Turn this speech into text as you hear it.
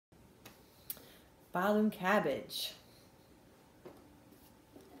Bile and cabbage.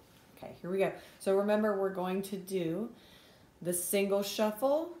 Okay, here we go. So remember, we're going to do the single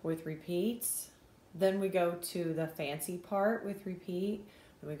shuffle with repeats. Then we go to the fancy part with repeat.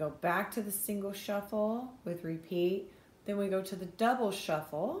 Then we go back to the single shuffle with repeat. Then we go to the double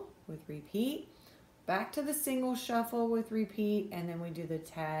shuffle with repeat. Back to the single shuffle with repeat. And then we do the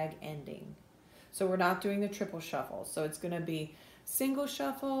tag ending. So we're not doing the triple shuffle. So it's going to be single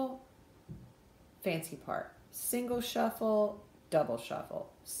shuffle, fancy part. Single shuffle, double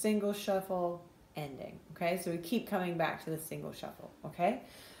shuffle. Single shuffle, ending. Okay, so we keep coming back to the single shuffle. Okay,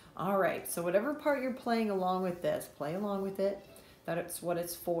 all right, so whatever part you're playing along with this, play along with it. That's what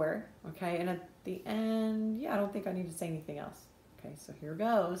it's for. Okay, and at the end, yeah, I don't think I need to say anything else. Okay, so here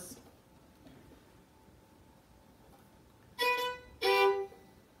goes.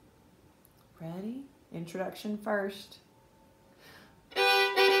 Ready? Introduction first.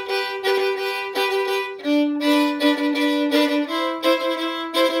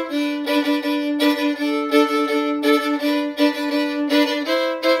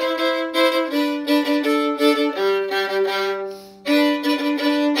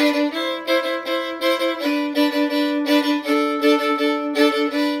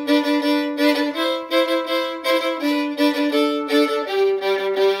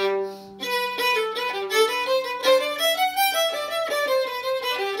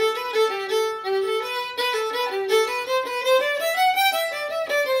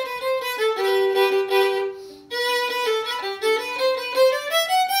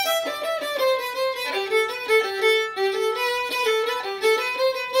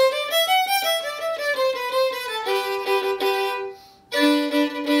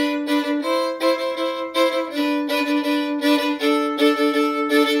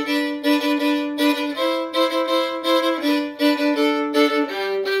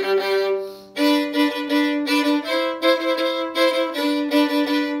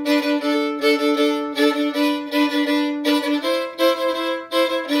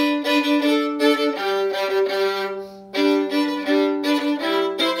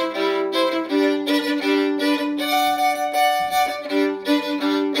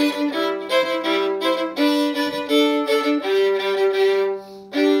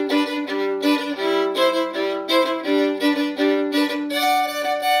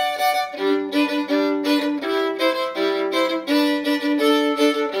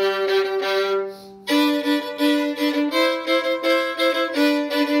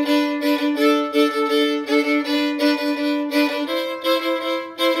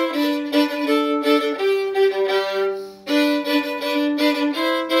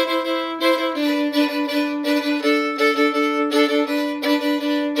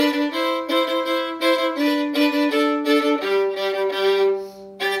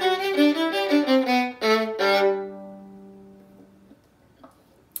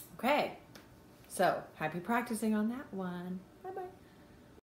 Okay, so happy practicing on that one. Bye-bye.